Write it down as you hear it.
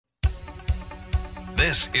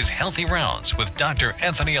This is Healthy Rounds with Dr.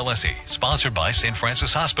 Anthony Alessi, sponsored by St.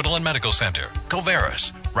 Francis Hospital and Medical Center,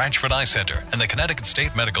 Covaris, Ranchford Eye Center, and the Connecticut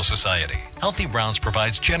State Medical Society. Healthy Rounds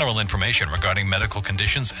provides general information regarding medical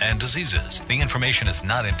conditions and diseases. The information is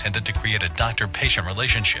not intended to create a doctor-patient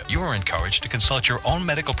relationship. You are encouraged to consult your own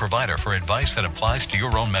medical provider for advice that applies to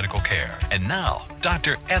your own medical care. And now,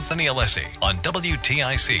 Dr. Anthony Alessi on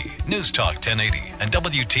WTIC, News Talk 1080, and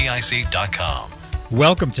WTIC.com.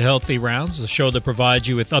 Welcome to Healthy Rounds, the show that provides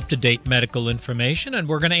you with up-to-date medical information, and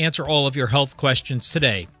we're going to answer all of your health questions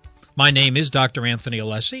today. My name is Dr. Anthony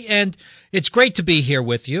Alessi, and it's great to be here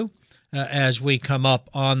with you as we come up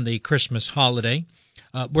on the Christmas holiday.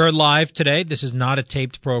 We're live today. This is not a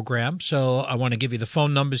taped program, so I want to give you the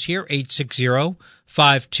phone numbers here,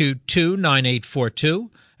 860-522-9842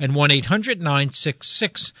 and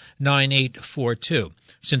 1-800-966-9842.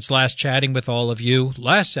 Since last chatting with all of you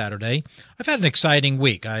last Saturday, I've had an exciting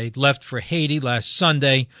week. I left for Haiti last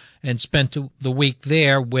Sunday and spent the week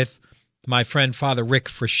there with my friend Father Rick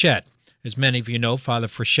Frechette. As many of you know, Father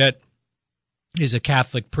Frechette is a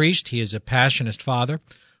Catholic priest. He is a Passionist father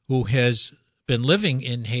who has been living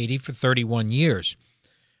in Haiti for 31 years.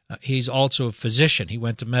 He's also a physician. He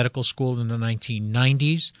went to medical school in the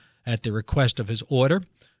 1990s at the request of his order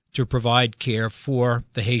to provide care for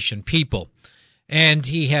the Haitian people. And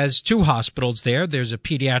he has two hospitals there. There's a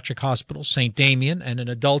pediatric hospital, St. Damien, and an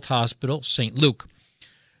adult hospital, St. Luke.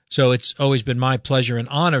 So it's always been my pleasure and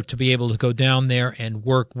honor to be able to go down there and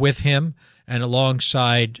work with him and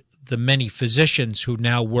alongside the many physicians who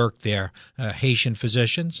now work there, Haitian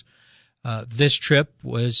physicians. This trip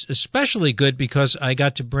was especially good because I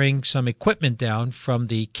got to bring some equipment down from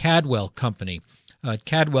the Cadwell Company.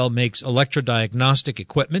 Cadwell makes electrodiagnostic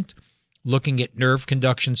equipment, looking at nerve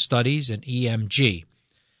conduction studies and EMG.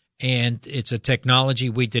 And it's a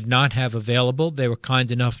technology we did not have available. They were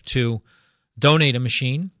kind enough to donate a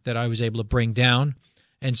machine that I was able to bring down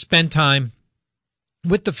and spend time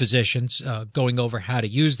with the physicians going over how to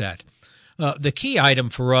use that. The key item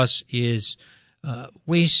for us is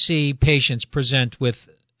we see patients present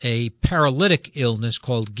with a paralytic illness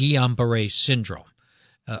called Guillain-Barré syndrome.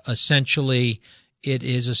 Essentially, it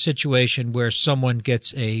is a situation where someone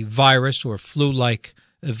gets a virus or flu-like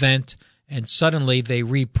event, and suddenly they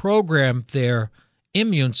reprogram their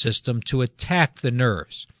immune system to attack the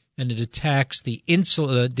nerves, and it attacks the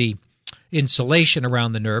insulation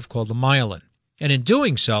around the nerve called the myelin, and in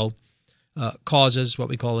doing so causes what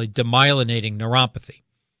we call a demyelinating neuropathy.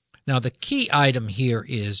 Now, the key item here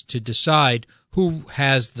is to decide who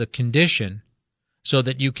has the condition so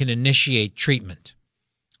that you can initiate treatment.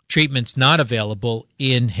 Treatment's not available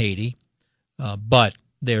in Haiti, but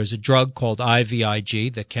there's a drug called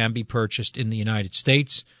IVIG that can be purchased in the United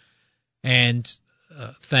States, and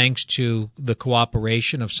thanks to the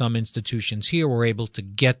cooperation of some institutions here, we're able to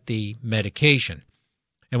get the medication.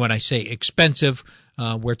 And when I say expensive,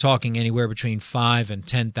 we're talking anywhere between $5,000 and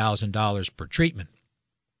 $10,000 per treatment.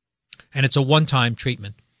 And it's a one-time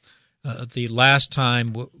treatment. The last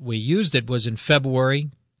time we used it was in February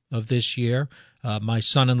of this year. My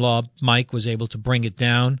son-in-law, Mike, was able to bring it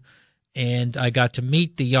down, and I got to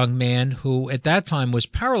meet the young man who at that time was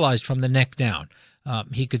paralyzed from the neck down.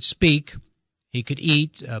 He could speak, he could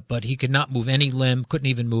eat, but he could not move any limb, couldn't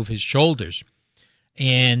even move his shoulders.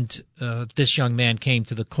 And this young man came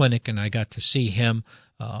to the clinic, and I got to see him.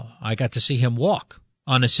 I got to see him walk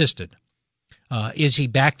unassisted. Is he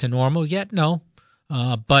back to normal yet? No.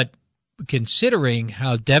 But considering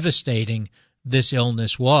how devastating this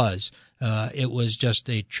illness was, it was just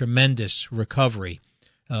a tremendous recovery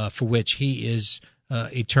for which he is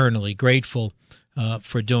eternally grateful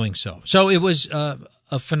for doing so. So it was a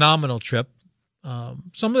phenomenal trip.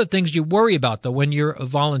 Some of the things you worry about, though, when you're a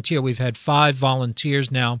volunteer, we've had 5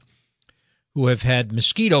 volunteers now who have had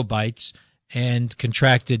mosquito bites and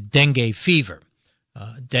contracted dengue fever.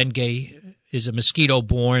 Dengue is a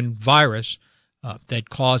mosquito-borne virus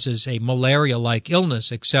that causes a malaria-like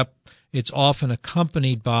illness, except it's often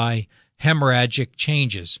accompanied by hemorrhagic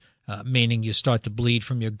changes, meaning you start to bleed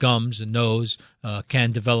from your gums and nose,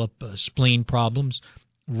 can develop spleen problems.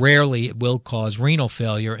 Rarely it will cause renal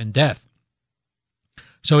failure and death.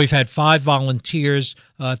 So we've had 5 volunteers,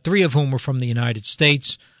 3 of whom were from the United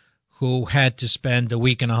States, who had to spend a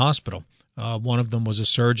week in a hospital. One of them was a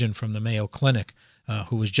surgeon from the Mayo Clinic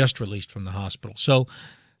who was just released from the hospital. So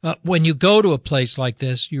when you go to a place like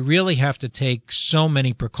this, you really have to take so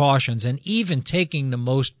many precautions, and even taking the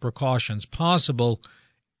most precautions possible,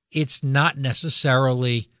 it's not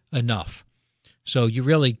necessarily enough. So you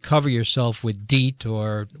really cover yourself with DEET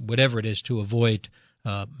or whatever it is to avoid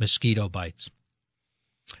mosquito bites.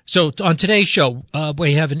 So on today's show,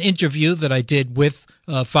 we have an interview that I did with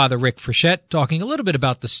Father Rick Frechette, talking a little bit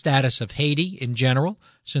about the status of Haiti in general,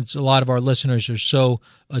 since a lot of our listeners are so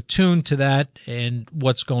attuned to that and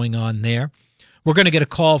what's going on there. We're going to get a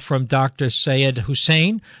call from Dr. Syed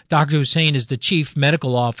Hussein. Dr. Hussein is the Chief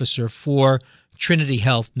Medical Officer for Trinity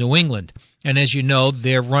Health New England. And as you know,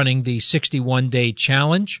 they're running the 61-day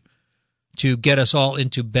challenge to get us all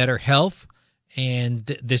into better health. And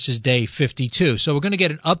this is day 52. So we're going to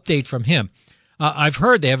get an update from him. I've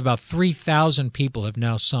heard they have about 3,000 people have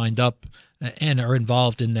now signed up and are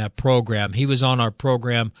involved in that program. He was on our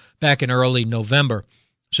program back in early November,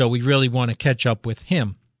 so we really want to catch up with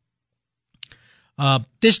him.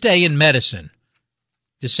 This day in medicine,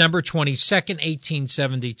 December 22nd,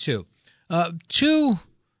 1872. Two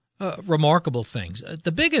remarkable things.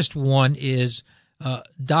 The biggest one is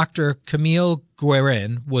Dr. Camille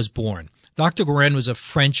Guérin was born. Dr. Guérin was a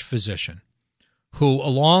French physician who,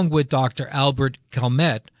 along with Dr. Albert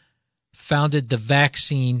Calmette, founded the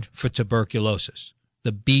vaccine for tuberculosis,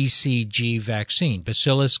 the BCG vaccine,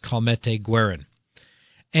 Bacillus Calmette Guérin.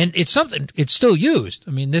 And it's still used.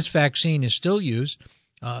 I mean, this vaccine is still used.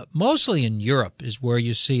 Mostly in Europe is where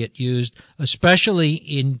you see it used, especially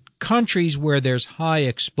in countries where there's high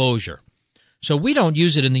exposure. So we don't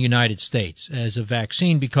use it in the United States as a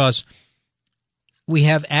vaccine because we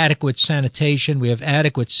have adequate sanitation, we have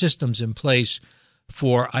adequate systems in place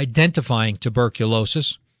for identifying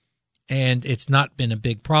tuberculosis, and it's not been a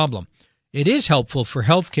big problem. It is helpful for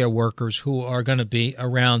healthcare workers who are going to be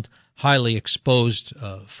around highly exposed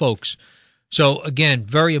folks. So, again,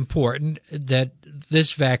 very important that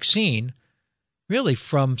this vaccine, really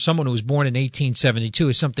from someone who was born in 1872,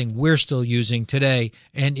 is something we're still using today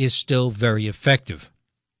and is still very effective.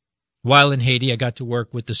 While in Haiti, I got to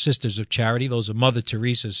work with the Sisters of Charity. Those are Mother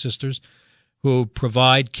Teresa's sisters who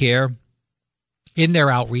provide care in their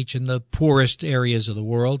outreach in the poorest areas of the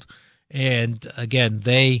world. And, again,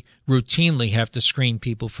 they routinely have to screen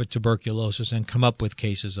people for tuberculosis and come up with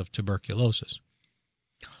cases of tuberculosis.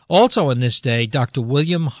 Also on this day, Dr.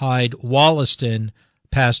 William Hyde Wollaston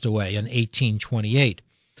passed away in 1828.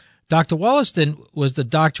 Dr. Wollaston was the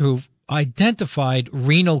doctor who identified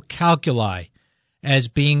renal calculi as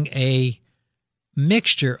being a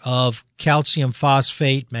mixture of calcium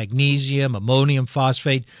phosphate, magnesium, ammonium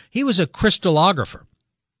phosphate. He was a crystallographer.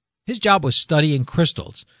 His job was studying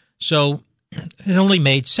crystals. So it only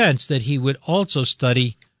made sense that he would also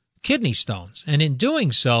study kidney stones. And in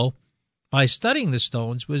doing so, by studying the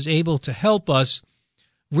stones, was able to help us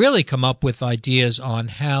really come up with ideas on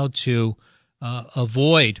how to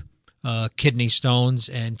avoid kidney stones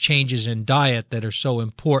and changes in diet that are so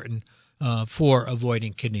important for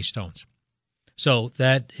avoiding kidney stones. So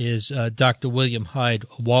that is Dr. William Hyde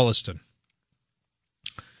Wollaston.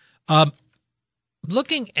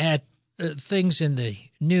 Looking at things in the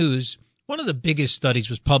news, one of the biggest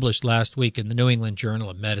studies was published last week in the New England Journal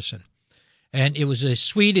of Medicine. And it was a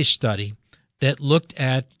Swedish study that looked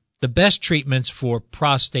at the best treatments for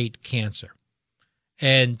prostate cancer.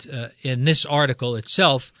 And in this article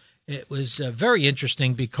itself, it was very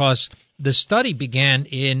interesting because the study began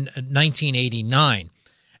in 1989.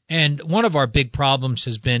 And one of our big problems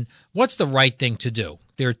has been, what's the right thing to do?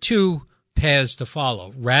 There are two paths to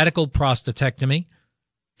follow: radical prostatectomy,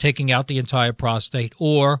 taking out the entire prostate,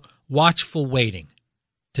 or watchful waiting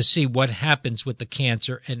to see what happens with the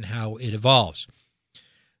cancer and how it evolves.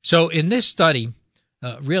 So in this study,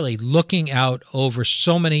 really looking out over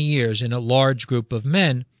so many years in a large group of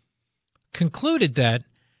men, concluded that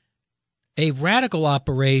a radical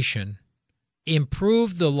operation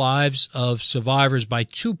improved the lives of survivors by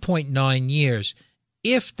 2.9 years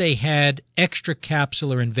if they had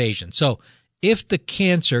extracapsular invasion. So if the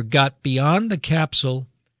cancer got beyond the capsule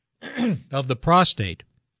of the prostate,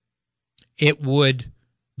 it would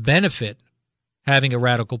benefit having a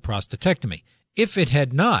radical prostatectomy. If it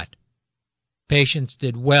had not, patients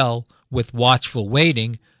did well with watchful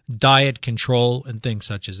waiting, diet control, and things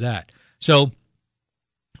such as that. So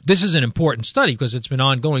this is an important study because it's been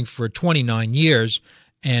ongoing for 29 years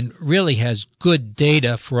and really has good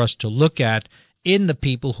data for us to look at in the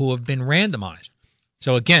people who have been randomized.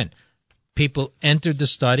 So again, people entered the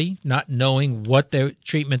study not knowing what their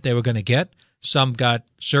treatment they were going to get. Some got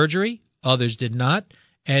surgery, others did not,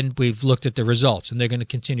 and we've looked at the results, and they're going to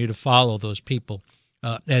continue to follow those people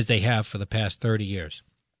as they have for the past 30 years.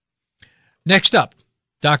 Next up,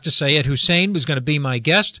 Dr. Syed Hussein was going to be my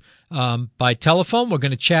guest by telephone. We're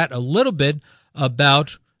going to chat a little bit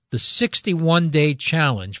about the 61-day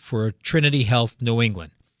challenge for Trinity Health New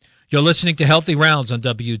England. You're listening to Healthy Rounds on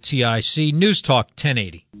WTIC News Talk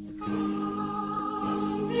 1080.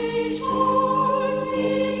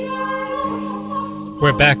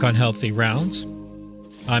 We're back on Healthy Rounds.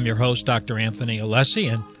 I'm your host, Dr. Anthony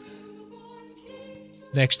Alessi, and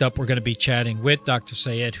next up we're going to be chatting with Dr.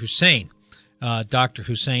 Syed Hussain. Dr.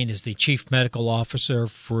 Hussain is the Chief Medical Officer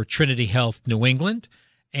for Trinity Health New England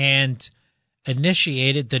and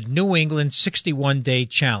initiated the New England 61-Day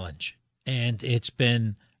Challenge. And it's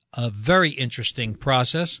been a very interesting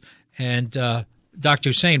process. And Dr.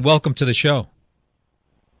 Hussain, welcome to the show.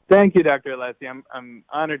 Thank you, Dr. Alessi. I'm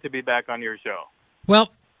honored to be back on your show.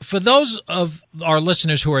 Well, for those of our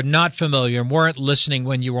listeners who are not familiar and weren't listening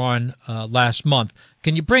when you were on last month,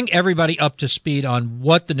 can you bring everybody up to speed on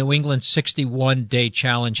what the New England 61-Day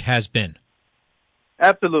Challenge has been?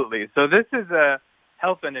 Absolutely. So this is a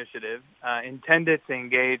health initiative intended to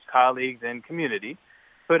engage colleagues and community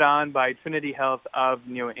put on by Trinity Health of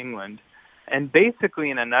New England. And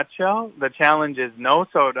basically, in a nutshell, the challenge is no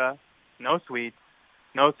soda, no sweets,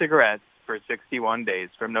 no cigarettes for 61 days,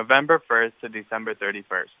 from November 1st to December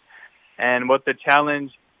 31st. And what the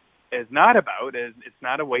challenge is not about is it's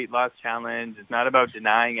not a weight loss challenge. It's not about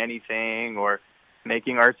denying anything or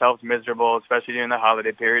making ourselves miserable, especially during the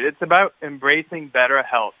holiday period. It's about embracing better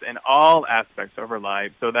health in all aspects of our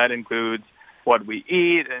lives. So that includes what we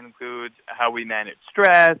eat, it includes how we manage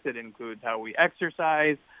stress, it includes how we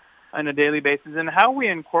exercise on a daily basis, and how we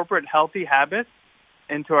incorporate healthy habits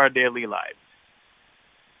into our daily lives.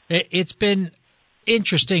 It's been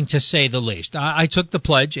interesting, to say the least. I took the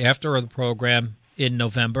pledge after the program in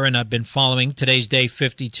November, and I've been following. Today's day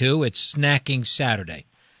 52. It's Snacking Saturday.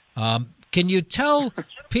 Can you tell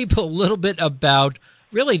people a little bit about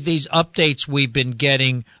really these updates we've been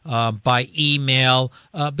getting by email?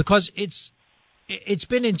 Because it's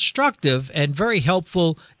been instructive and very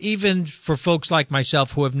helpful, even for folks like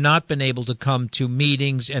myself who have not been able to come to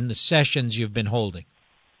meetings and the sessions you've been holding.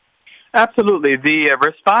 Absolutely. The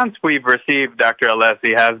response we've received, Dr.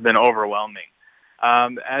 Alessi, has been overwhelming.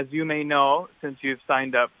 As you may know, since you've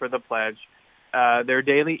signed up for the pledge, their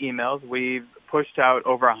daily emails, we've pushed out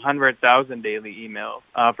over 100,000 daily emails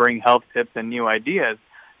offering health tips and new ideas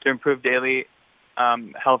to improve daily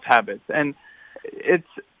health habits. And it's,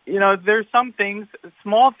 there's some things,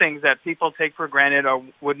 small things that people take for granted or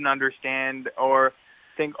wouldn't understand or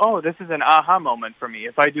think, oh, this is an aha moment for me.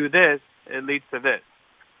 If I do this, it leads to this.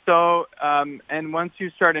 So, and once you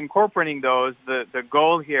start incorporating those, the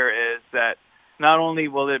goal here is that not only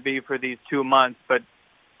will it be for these 2 months, but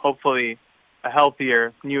hopefully a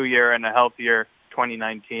healthier new year and a healthier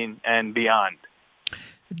 2019 and beyond.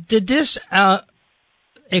 Did this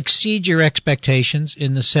exceed your expectations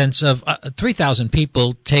in the sense of 3,000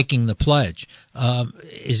 people taking the pledge?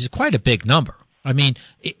 Is quite a big number. I mean,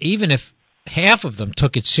 even if half of them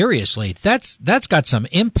took it seriously, that's got some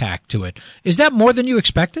impact to it. Is that more than you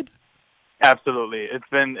expected? Absolutely. It's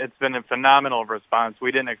been a phenomenal response.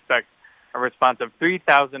 We didn't expect a response of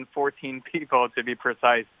 3,014 people, to be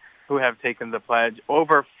precise, who have taken the pledge.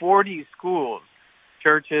 Over 40 schools,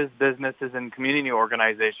 churches, businesses, and community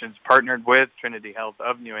organizations partnered with Trinity Health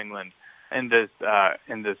of New England in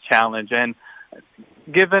this challenge. And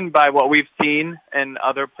given by what we've seen in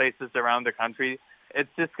other places around the country, it's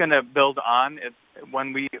just going to build on. It's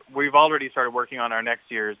when we've already started working on our next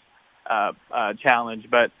year's challenge,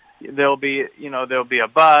 but there'll be a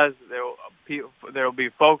buzz. There'll be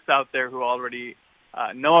folks out there who already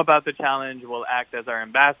know about the challenge, will act as our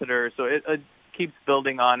ambassadors. So it keeps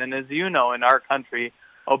building on. And as you know, in our country,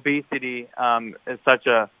 obesity is such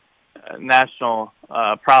a national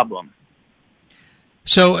problem.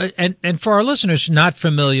 So, and for our listeners not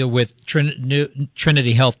familiar with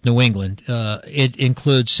Trinity Health New England, it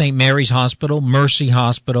includes St. Mary's Hospital, Mercy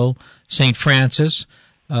Hospital, St. Francis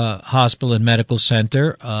Hospital and Medical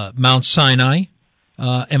Center, Mount Sinai.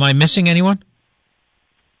 Am I missing anyone?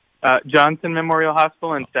 Johnson Memorial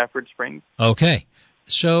Hospital in Stafford Springs. Okay.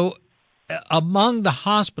 So among the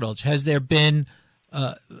hospitals, has there been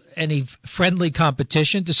any friendly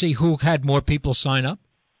competition to see who had more people sign up?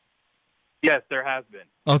 Yes, there has been.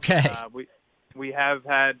 Okay. We have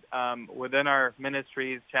had within our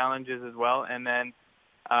ministries challenges as well, and then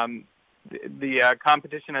the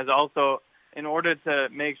competition has also, in order to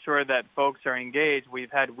make sure that folks are engaged, we've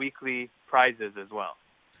had weekly prizes as well.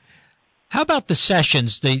 How about the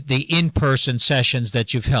sessions, the in-person sessions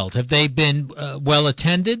that you've held? Have they been well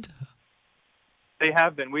attended? They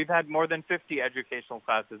have been. We've had more than 50 educational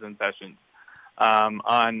classes and sessions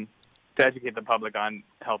to educate the public on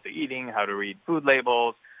healthy eating, how to read food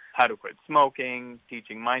labels, how to quit smoking,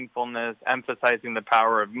 teaching mindfulness, emphasizing the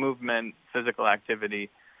power of movement, physical activity,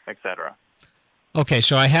 etc. Okay,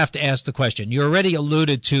 so I have to ask the question. You already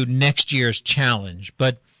alluded to next year's challenge,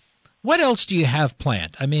 but What else do you have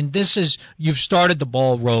planned? I mean, you've started the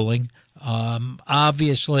ball rolling.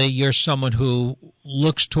 Obviously, you're someone who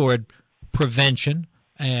looks toward prevention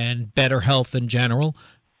and better health in general.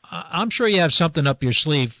 I'm sure you have something up your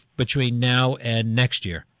sleeve between now and next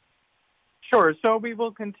year. Sure. So we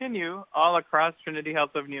will continue all across Trinity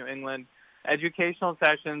Health of New England, educational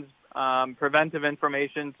sessions, preventive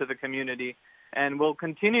information to the community, and we'll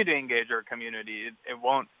continue to engage our community. It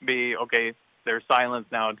won't be, okay, there's silence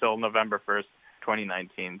now until November 1st,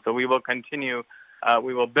 2019. So we will continue.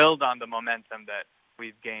 We will build on the momentum that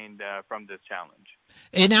we've gained from this challenge.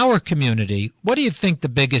 In our community, what do you think the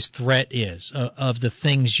biggest threat is of the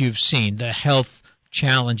things you've seen, the health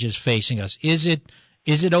challenges facing us? Is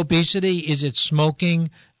it obesity? Is it smoking?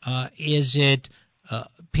 Is it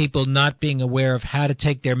people not being aware of how to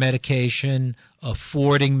take their medication,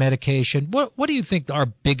 affording medication? What do you think our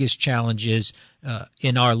biggest challenge is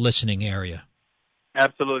in our listening area?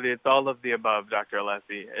 Absolutely. It's all of the above, Dr.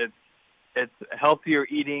 Alessi. It's healthier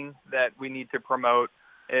eating that we need to promote.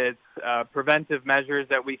 It's preventive measures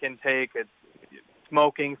that we can take. It's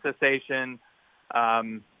smoking cessation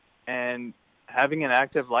and having an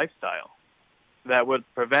active lifestyle that would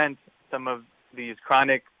prevent some of these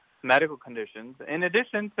chronic medical conditions, in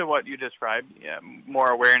addition to what you described,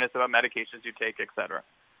 more awareness about medications you take, etc.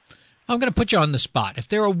 I'm going to put you on the spot. If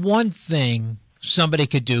there were one thing somebody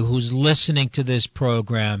could do who's listening to this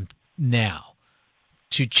program now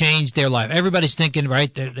to change their life, everybody's thinking,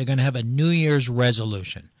 right, they're going to have a New Year's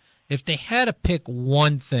resolution. If they had to pick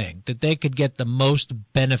one thing that they could get the most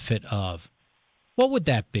benefit of, what would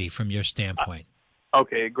that be from your standpoint?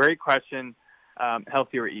 Okay, great question.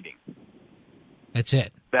 Healthier eating. That's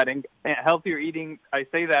it. Healthier eating, I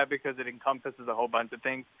say that because it encompasses a whole bunch of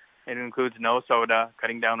things. It includes no soda,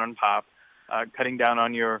 cutting down on pop, cutting down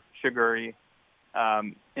on your sugary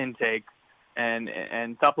intake,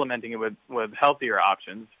 and supplementing it with healthier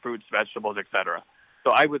options, fruits, vegetables, etc.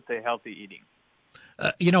 So I would say healthy eating.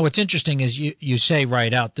 What's interesting is you say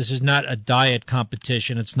right out, this is not a diet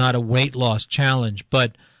competition. It's not a weight loss challenge.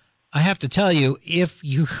 But I have to tell you, if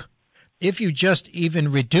you just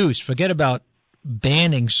even reduce, forget about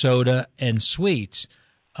banning soda and sweets,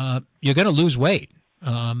 you're going to lose weight.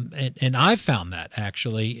 And I found that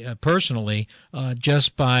actually personally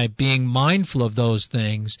just by being mindful of those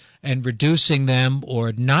things and reducing them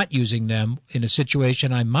or not using them in a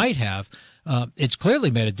situation I might have, it's clearly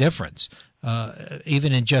made a difference,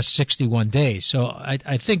 even in just 61 days. So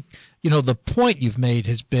I think, the point you've made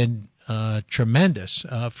has been tremendous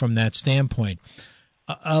from that standpoint.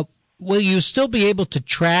 Will you still be able to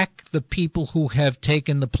track the people who have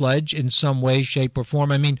taken the pledge in some way, shape, or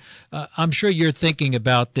form? I mean, I'm sure you're thinking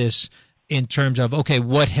about this in terms of, okay,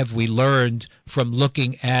 what have we learned from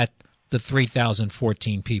looking at the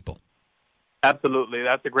 3,014 people? Absolutely.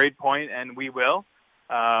 That's a great point, and we will.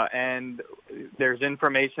 And there's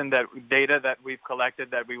data that we've collected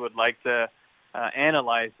that we would like to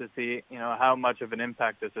analyze to see, how much of an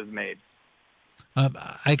impact this has made.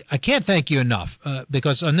 I can't thank you enough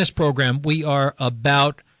because on this program we are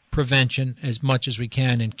about prevention as much as we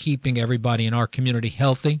can and keeping everybody in our community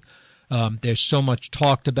healthy. There's so much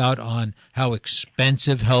talked about on how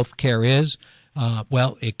expensive health care is.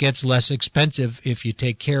 Well, it gets less expensive if you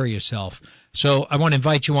take care of yourself. So I want to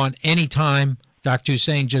invite you on anytime, Dr.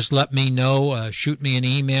 Hussain. Just let me know, shoot me an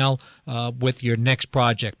email with your next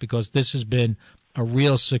project, because this has been a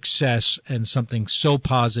real success and something so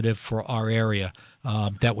positive for our area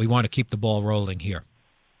that we want to keep the ball rolling here.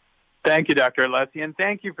 Thank you, Dr. Alessi, and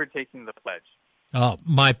thank you for taking the pledge. Oh,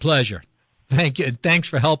 my pleasure. Thank you. And thanks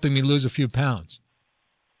for helping me lose a few pounds.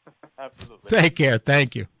 Absolutely. Take care.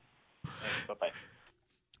 Thank you. Thanks. Bye-bye.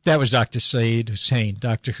 That was Dr. Saeed Hussain.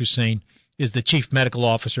 Dr. Hussain is the Chief Medical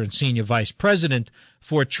Officer and Senior Vice President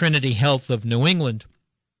for Trinity Health of New England.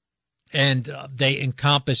 And they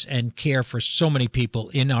encompass and care for so many people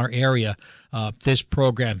in our area. This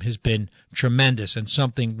program has been tremendous and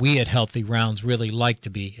something we at Healthy Rounds really like to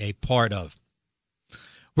be a part of.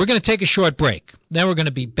 We're going to take a short break. Then we're going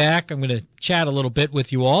to be back. I'm going to chat a little bit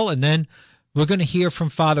with you all, and then we're going to hear from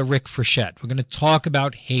Father Rick Frechette. We're going to talk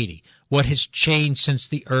about Haiti, what has changed since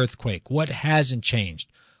the earthquake, what hasn't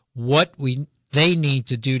changed, what they need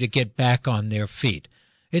to do to get back on their feet.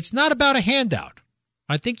 It's not about a handout.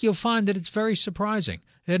 I think you'll find that it's very surprising.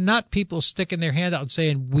 They're not people sticking their hand out and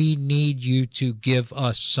saying, we need you to give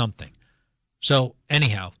us something. So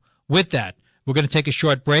anyhow, with that, we're going to take a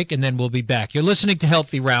short break, and then we'll be back. You're listening to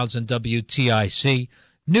Healthy Rounds on WTIC,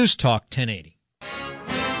 News Talk 1080.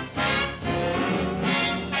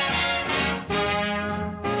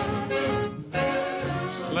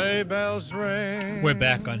 Sleigh bells ring. We're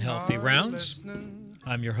back on Healthy Rounds.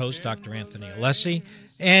 I'm your host, Dr. Anthony Alessi,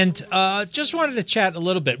 and just wanted to chat a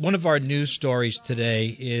little bit. One of our news stories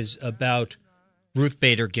today is about Ruth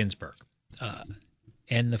Bader Ginsburg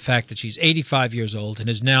and the fact that she's 85 years old and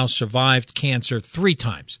has now survived cancer 3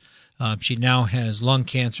 times. She now has lung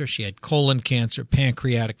cancer. She had colon cancer,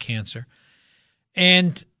 pancreatic cancer.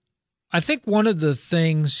 And I think one of the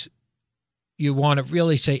things you want to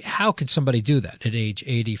really say, how could somebody do that at age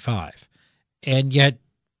 85? And yet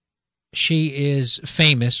she is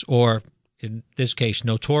famous, or in this case,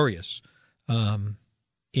 notorious,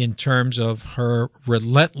 in terms of her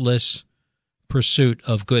relentless pursuit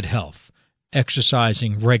of good health,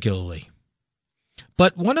 exercising regularly.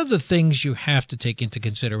 But one of the things you have to take into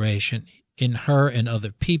consideration in her and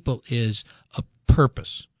other people is a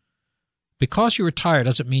purpose. Because you retire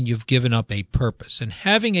doesn't mean you've given up a purpose. And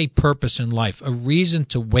having a purpose in life, a reason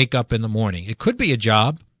to wake up in the morning, it could be a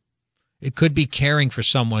job, it could be caring for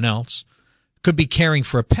someone else, it could be caring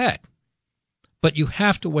for a pet. But you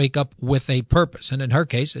have to wake up with a purpose. And in her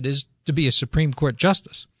case, it is to be a Supreme Court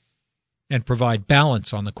justice and provide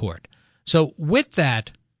balance on the court. So with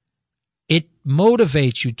that, it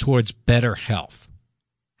motivates you towards better health,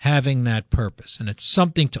 having that purpose. And it's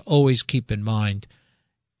something to always keep in mind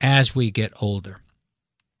as we get older.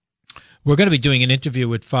 We're going to be doing an interview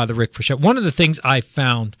with Father Rick Frechette. One of the things I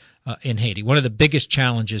found in Haiti, one of the biggest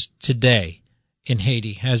challenges today in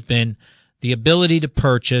Haiti has been the ability to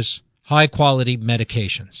purchase high-quality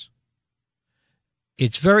medications.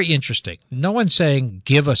 It's very interesting. No one's saying,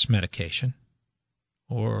 give us medication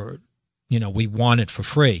or, we want it for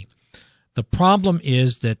free. The problem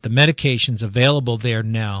is that the medications available there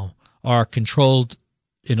now are controlled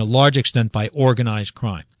in a large extent by organized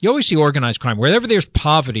crime. You always see organized crime. Wherever there's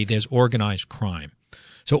poverty, there's organized crime.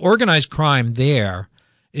 So organized crime there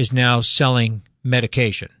is now selling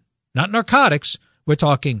medication. Not narcotics. We're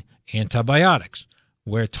talking antibiotics.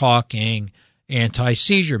 We're talking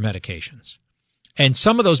anti-seizure medications. And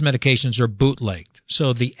some of those medications are bootlegged.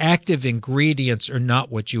 So the active ingredients are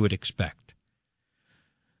not what you would expect.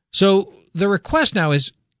 So the request now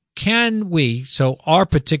is, can we, so our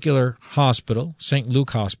particular hospital, St.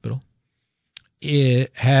 Luke Hospital,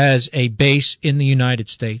 it has a base in the United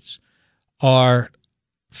States. Our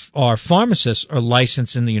pharmacists are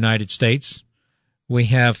licensed in the United States. We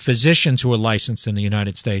have physicians who are licensed in the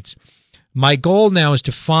United States. My goal now is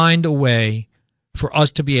to find a way for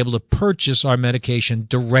us to be able to purchase our medication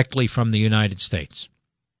directly from the United States,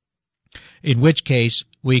 in which case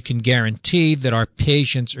we can guarantee that our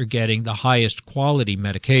patients are getting the highest quality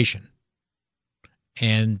medication.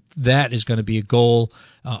 And that is going to be a goal,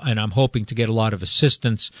 and I'm hoping to get a lot of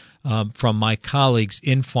assistance from my colleagues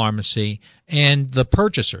in pharmacy and the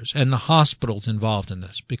purchasers and the hospitals involved in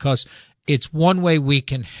this, because it's one way we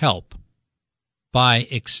can help by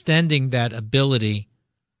extending that ability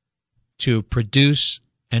to produce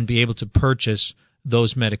and be able to purchase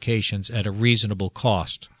those medications at a reasonable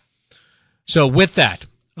cost. So with that,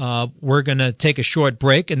 we're going to take a short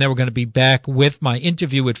break, and then we're going to be back with my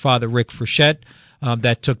interview with Father Rick Frechette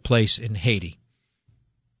that took place in Haiti.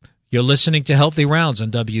 You're listening to Healthy Rounds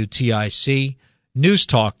on WTIC News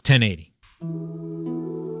Talk 1080.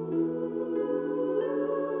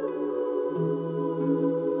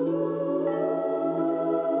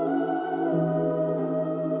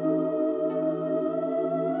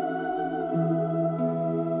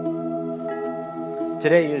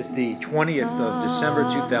 Today is the 20th of December,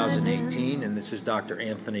 2018, and this is Dr.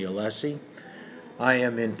 Anthony Alessi. I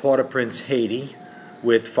am in Port-au-Prince, Haiti,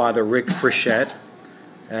 with Father Rick Frechette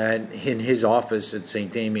and in his office at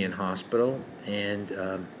St. Damien Hospital. And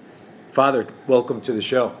Father, welcome to the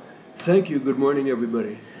show. Thank you. Good morning,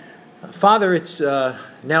 everybody. Father, it's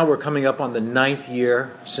now we're coming up on the 9th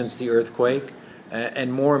year since the earthquake,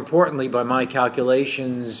 and more importantly, by my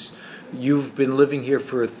calculations, you've been living here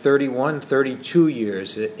for 31, 32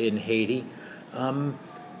 years in Haiti.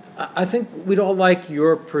 I think we'd all like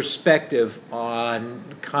your perspective on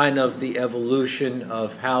kind of the evolution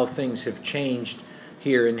of how things have changed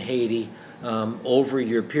here in Haiti over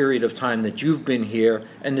your period of time that you've been here,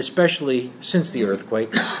 and especially since the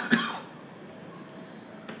earthquake.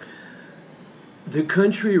 The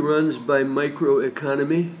country runs by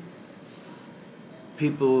microeconomy.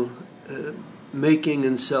 People making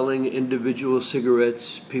and selling individual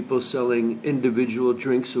cigarettes, people selling individual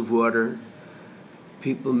drinks of water,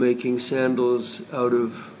 people making sandals out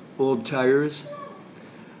of old tires.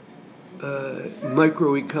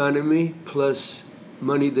 Microeconomy plus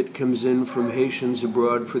money that comes in from Haitians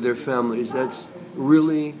abroad for their families. That's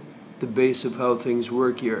really the base of how things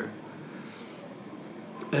work here.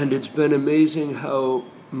 And it's been amazing how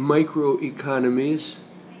microeconomies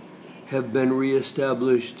have been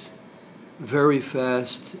reestablished very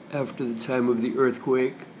fast after the time of the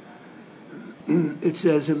earthquake. It's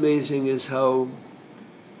as amazing as how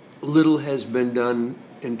little has been done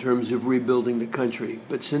in terms of rebuilding the country.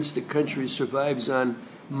 But since the country survives on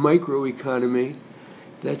microeconomy,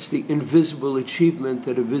 that's the invisible achievement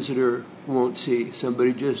that a visitor won't see.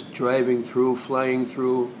 Somebody just driving through, flying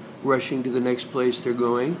through, rushing to the next place they're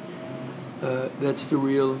going. That's the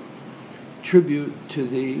real tribute to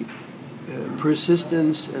the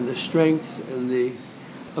persistence and the strength and the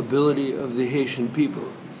ability of the Haitian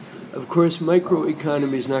people. Of course,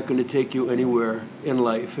 microeconomy is not going to take you anywhere in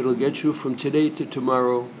life. It'll get you from today to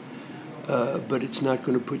tomorrow, but it's not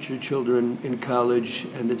going to put your children in college,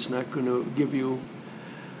 and it's not going to give you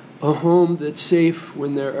a home that's safe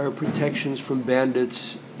when there are protections from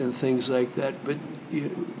bandits and things like that. But,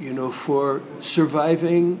 you know, for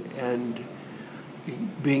surviving and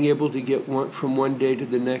being able to get from one day to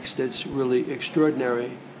the next, that's really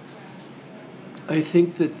extraordinary. I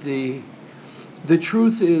think that the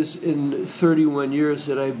truth is, in 31 years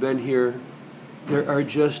that I've been here, there are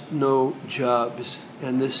just no jobs.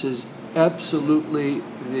 And this is absolutely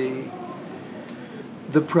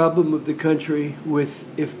the problem of the country. With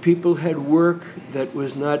if people had work that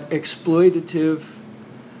was not exploitative,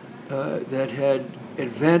 that had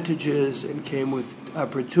advantages and came with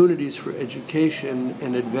opportunities for education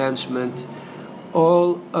and advancement,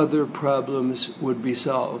 all other problems would be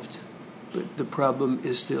solved. But the problem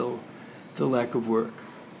is still the lack of work.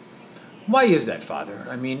 Why is that, Father?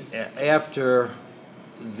 I mean, after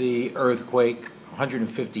the earthquake,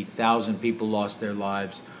 150,000 people lost their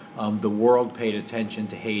lives. The world paid attention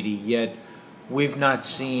to Haiti, yet we've not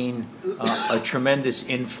seen a tremendous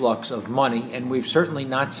influx of money, and we've certainly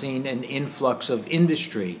not seen an influx of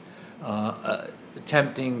industry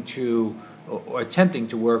attempting to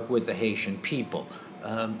work with the Haitian people.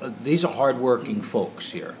 These are hardworking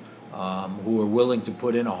folks here who are willing to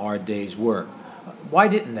put in a hard day's work. Why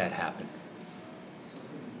didn't that happen?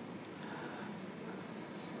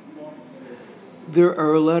 There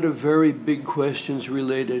are a lot of very big questions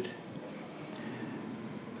related.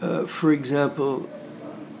 For example,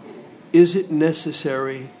 is it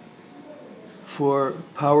necessary for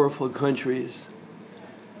powerful countries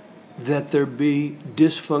that there be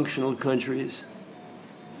dysfunctional countries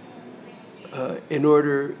in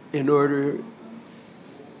order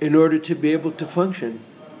to be able to function?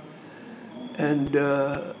 And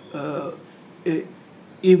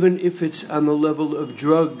even if it's on the level of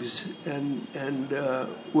drugs and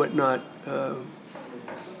whatnot,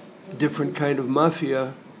 different kind of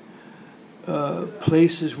mafia,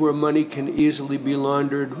 places where money can easily be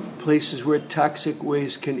laundered, places where toxic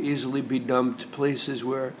waste can easily be dumped, places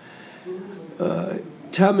where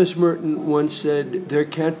Thomas Merton once said, there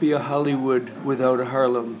can't be a Hollywood without a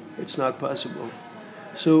Harlem. It's not possible.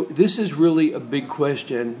 So this is really a big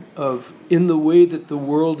question of, in the way that the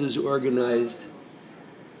world is organized,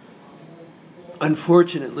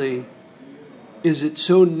 unfortunately, is it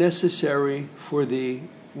so necessary for the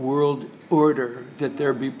world order that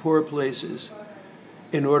there be poor places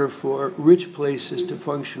in order for rich places to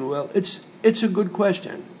function well? It's a good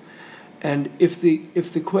question. And if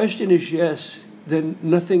the question is yes, then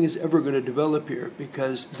nothing is ever going to develop here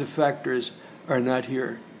because the factors are not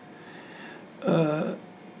here.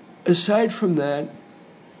 Aside from that,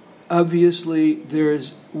 obviously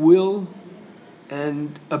there's will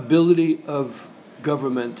and ability of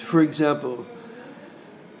government. For example,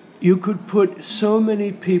 you could put so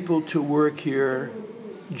many people to work here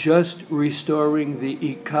just restoring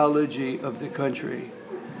the ecology of the country,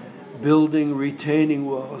 building retaining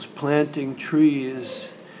walls, planting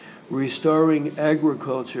trees, restoring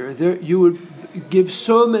agriculture. You would give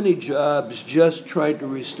so many jobs just trying to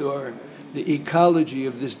restore the ecology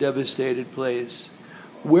of this devastated place.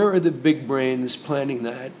 Where are the big brains planning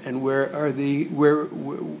that, and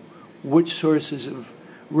which sources of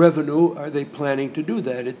revenue are they planning to do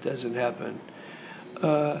that? It doesn't happen.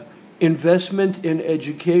 Investment in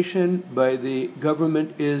education by the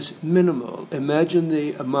government is minimal. Imagine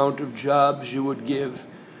the amount of jobs you would give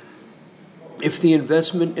if the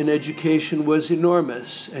investment in education was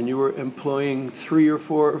enormous and you were employing 3 or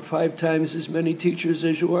 4 or 5 times as many teachers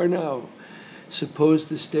as you are now. Suppose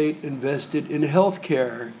the state invested in health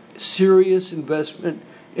care, serious investment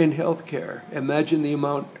in health care. Imagine the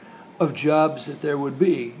amount of jobs that there would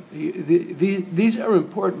be. These are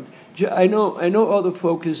important. I know all the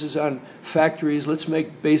focus is on factories. Let's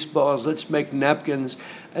make baseballs. Let's make napkins.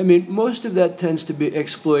 I mean, most of that tends to be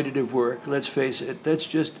exploitative work. Let's face it. That's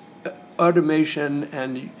just automation,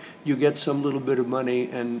 and you get some little bit of money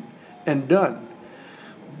and done.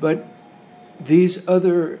 But these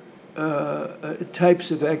other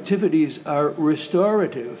types of activities are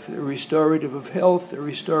restorative. They're restorative of health, they're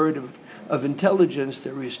restorative of intelligence,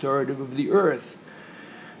 they're restorative of the earth.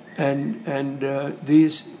 And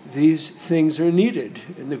these things are needed.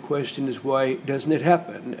 And the question is, why doesn't it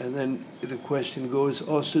happen? And then the question goes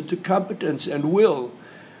also to competence and will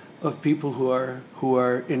of people who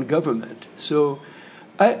are in government. So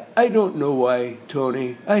I don't know why,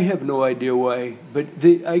 Tony. I have no idea why. But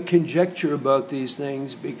I conjecture about these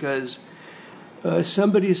things because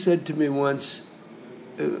somebody said to me once,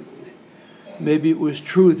 maybe it was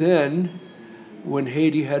true then, when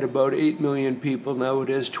Haiti had about 8 million people, now it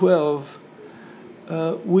has 12.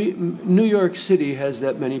 New York City has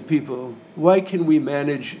that many people. Why can we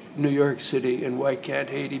manage New York City and why can't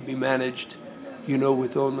Haiti be managed,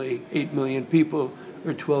 with only 8 million people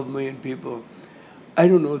or 12 million people? I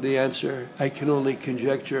don't know the answer. I can only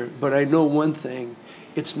conjecture. But I know one thing.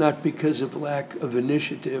 It's not because of lack of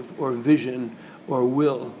initiative or vision or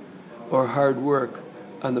will or hard work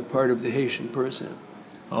on the part of the Haitian person.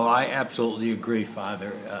 Oh, I absolutely agree,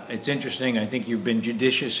 Father. It's interesting. I think you've been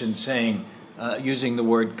judicious in saying, using the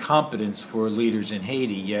word competence for leaders in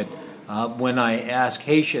Haiti. Yet, when I ask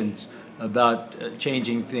Haitians about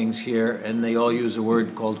changing things here, and they all use a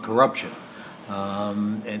word called corruption,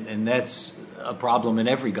 and that's a problem in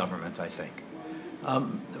every government, I think.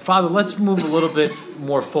 Father, let's move a little bit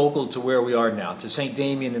more focal to where we are now, to St.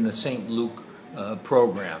 Damien and the St. Luke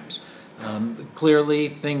programs. Clearly,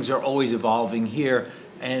 things are always evolving here.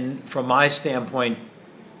 And from my standpoint,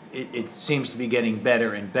 it seems to be getting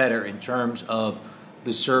better and better in terms of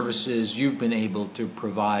the services you've been able to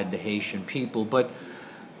provide the Haitian people. But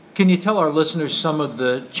can you tell our listeners some of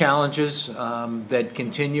the challenges that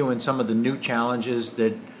continue and some of the new challenges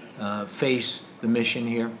that face the mission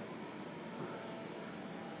here?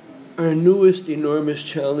 Our newest enormous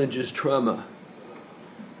challenge is trauma.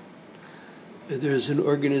 There's an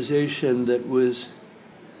organization that was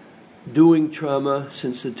doing trauma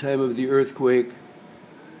since the time of the earthquake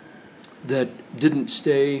that didn't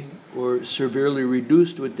stay or severely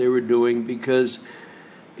reduced what they were doing because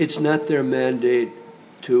it's not their mandate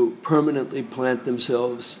to permanently plant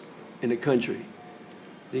themselves in a country.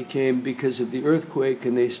 They came because of the earthquake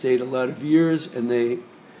and they stayed a lot of years and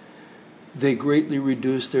they greatly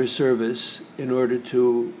reduced their service in order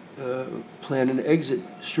to plan an exit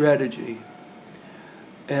strategy.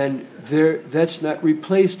 And that's not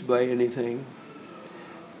replaced by anything.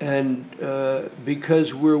 And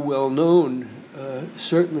because we're well known,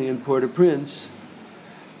 certainly in Port-au-Prince,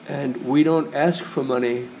 and we don't ask for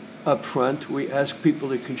money up front, we ask people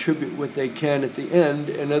to contribute what they can at the end.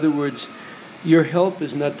 In other words, your help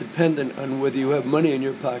is not dependent on whether you have money in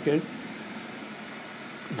your pocket.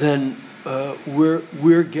 Then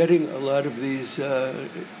we're getting a lot of these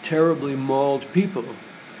terribly mauled people.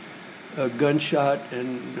 Gunshot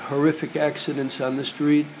and horrific accidents on the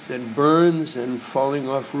street and burns and falling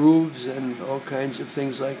off roofs and all kinds of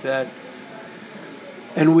things like that.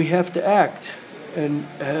 And we have to act. And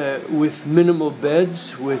with minimal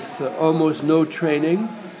beds, with almost no training,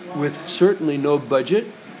 with certainly no budget,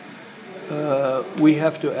 we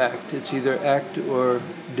have to act. It's either act or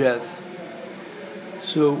death.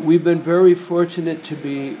 So we've been very fortunate to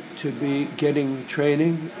be getting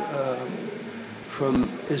training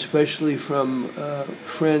especially from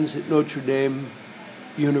friends at Notre Dame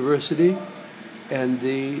University and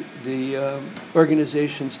the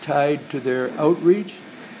organizations tied to their outreach,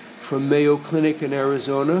 from Mayo Clinic in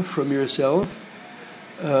Arizona, from yourself.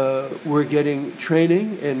 We're getting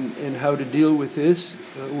training in how to deal with this.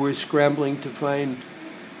 We're scrambling to find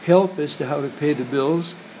help as to how to pay the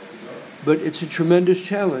bills. But it's a tremendous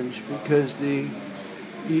challenge because the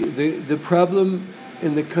problem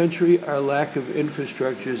in the country are lack of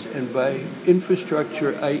infrastructures, and by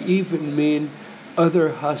infrastructure I even mean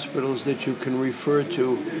other hospitals that you can refer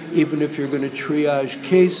to, even if you're going to triage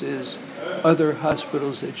cases, other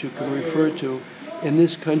hospitals that you can refer to. In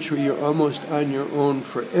this country, you're almost on your own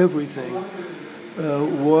for everything.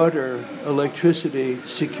 Water, electricity,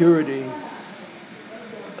 security,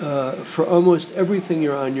 for almost everything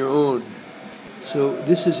you're on your own. So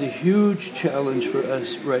this is a huge challenge for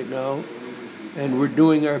us right now, and we're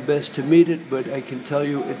doing our best to meet it, but I can tell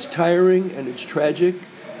you it's tiring and it's tragic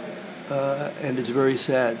and it's very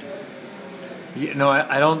sad. You know,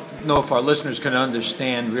 I don't know if our listeners can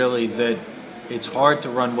understand really that it's hard to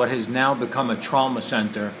run what has now become a trauma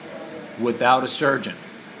center without a surgeon,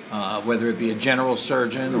 whether it be a general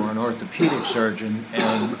surgeon or an orthopedic surgeon,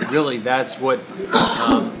 and really that's what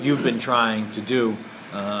you've been trying to do.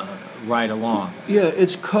 right along. Yeah,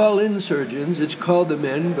 it's call-in surgeons. It's call them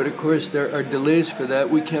in, but of course there are delays for that.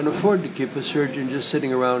 We can't afford to keep a surgeon just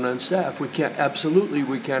sitting around on staff. We can't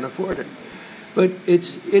afford it. But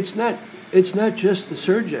it's not just the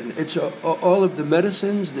surgeon. It's all of the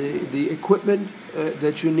medicines, the equipment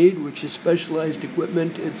that you need, which is specialized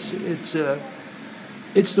equipment. It's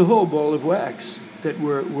the whole ball of wax that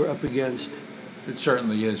we're up against. It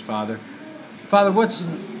certainly is, Father. Father,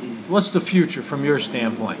 what's the future from your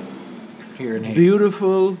standpoint here in Haiti?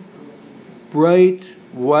 Beautiful, bright,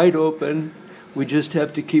 wide open. We just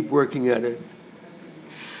have to keep working at it.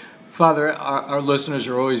 Father, our listeners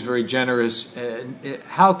are always very generous.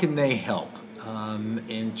 How can they help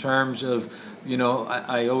in terms of,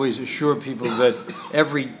 I always assure people that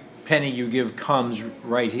every penny you give comes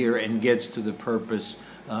right here and gets to the purpose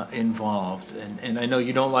involved. And I know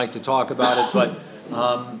you don't like to talk about it, but,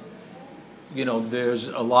 there's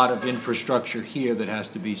a lot of infrastructure here that has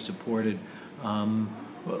to be supported.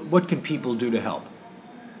 What can people do to help?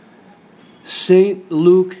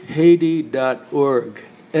 stlukehaiti.org.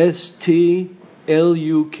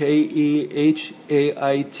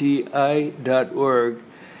 stlukehaiti.org.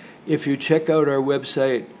 If you check out our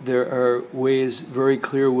website, there are very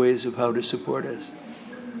clear ways of how to support us.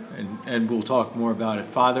 And we'll talk more about it.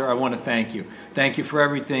 Father, I want to thank you. Thank you for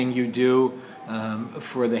everything you do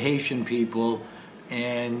for the Haitian people,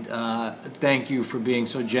 and thank you for being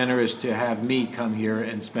so generous to have me come here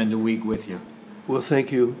and spend a week with you. Well,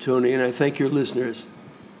 thank you, Tony, and I thank your listeners.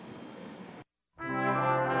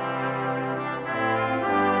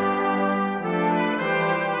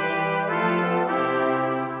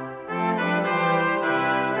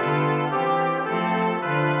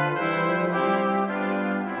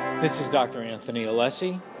 This is Dr. Anthony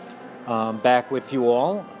Alessi, back with you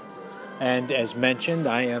all. And as mentioned,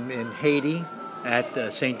 I am in Haiti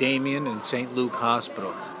at St. Damien and St. Luke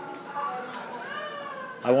hospitals.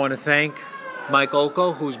 I want to thank Mike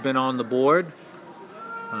Olko, who's been on the board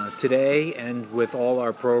today and with all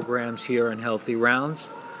our programs here in Healthy Rounds.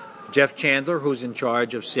 Jeff Chandler, who's in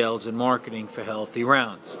charge of sales and marketing for Healthy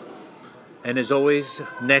Rounds. And as always,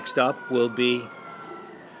 next up will be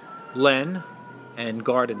Len and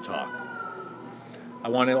Garden Talk. I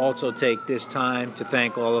want to also take this time to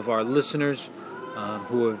thank all of our listeners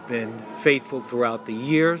who have been faithful throughout the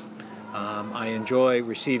years. I enjoy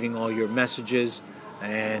receiving all your messages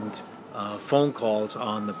and phone calls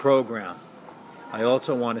on the program. I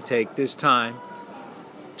also want to take this time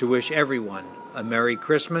to wish everyone a Merry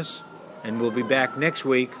Christmas, and we'll be back next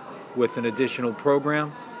week with an additional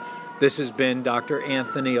program. This has been Dr.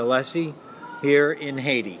 Anthony Alessi here in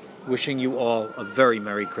Haiti, wishing you all a very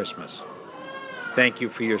Merry Christmas. Thank you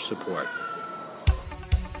for your support.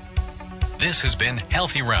 This has been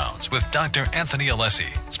Healthy Rounds with Dr. Anthony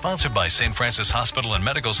Alessi, sponsored by St. Francis Hospital and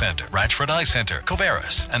Medical Center, Ratchford Eye Center,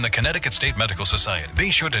 Covaris, and the Connecticut State Medical Society. Be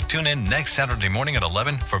sure to tune in next Saturday morning at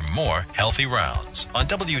 11 for more Healthy Rounds on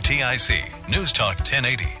WTIC, News Talk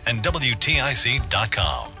 1080, and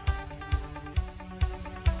WTIC.com.